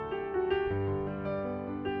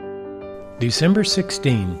December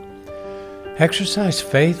 16. Exercise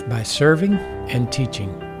faith by serving and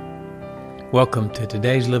teaching. Welcome to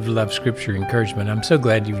today's Live to Love Scripture Encouragement. I'm so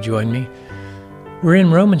glad you've joined me. We're in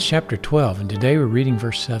Romans chapter 12, and today we're reading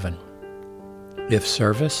verse 7. If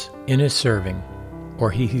service, in his serving, or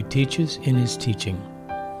he who teaches, in his teaching.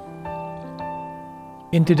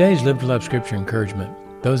 In today's Live to Love Scripture Encouragement,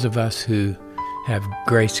 those of us who have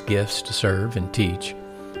grace gifts to serve and teach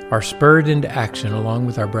are spurred into action along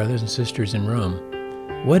with our brothers and sisters in Rome.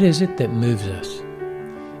 What is it that moves us?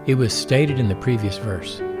 It was stated in the previous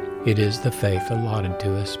verse. It is the faith allotted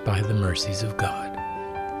to us by the mercies of God.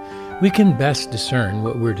 We can best discern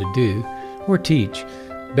what we're to do or teach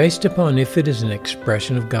based upon if it is an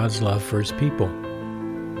expression of God's love for His people.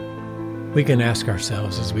 We can ask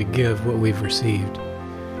ourselves as we give what we've received,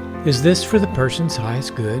 is this for the person's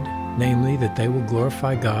highest good, namely that they will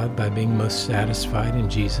glorify God by being most satisfied in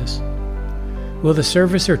Jesus? Will the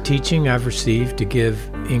service or teaching I've received to give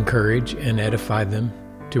encourage and edify them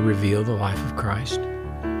to reveal the life of Christ?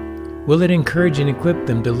 Will it encourage and equip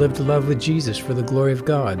them to live to love with Jesus for the glory of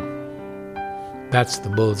God? That's the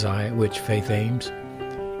bullseye at which faith aims.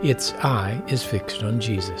 Its eye is fixed on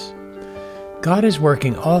Jesus. God is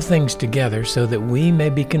working all things together so that we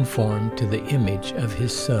may be conformed to the image of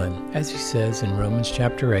His Son, as He says in Romans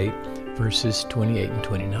chapter 8, verses 28 and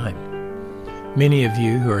 29. Many of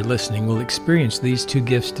you who are listening will experience these two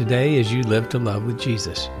gifts today as you live to love with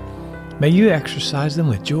Jesus. May you exercise them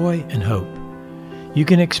with joy and hope. You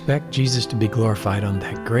can expect Jesus to be glorified on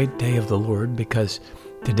that great day of the Lord because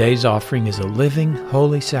today's offering is a living,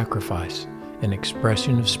 holy sacrifice, an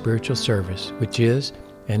expression of spiritual service, which is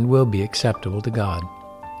and will be acceptable to God.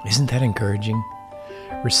 Isn't that encouraging?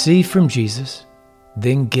 Receive from Jesus,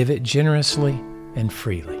 then give it generously and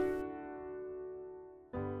freely.